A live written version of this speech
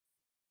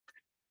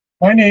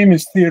My name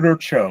is Theodore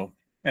Ts'o,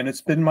 and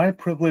it's been my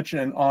privilege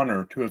and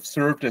honor to have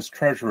served as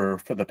treasurer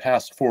for the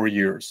past 4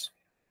 years.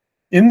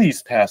 In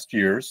these past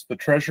years, the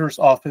treasurer's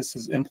office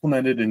has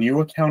implemented a new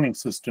accounting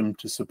system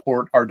to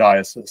support our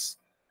diocese,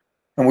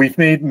 and we've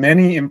made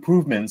many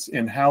improvements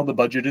in how the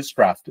budget is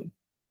drafted.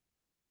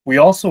 We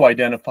also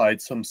identified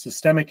some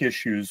systemic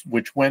issues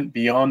which went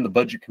beyond the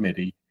budget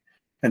committee,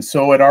 and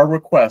so at our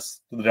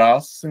request, the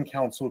Diocesan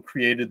Council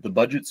created the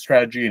Budget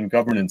Strategy and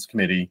Governance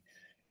Committee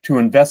to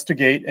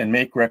investigate and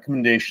make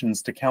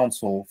recommendations to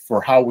Council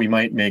for how we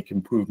might make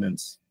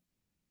improvements.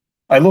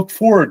 I look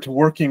forward to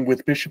working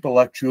with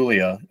Bishop-elect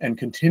Julia and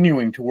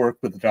continuing to work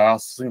with the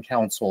Diocesan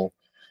Council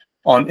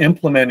on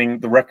implementing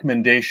the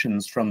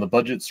recommendations from the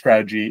Budget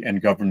Strategy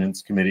and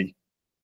Governance Committee.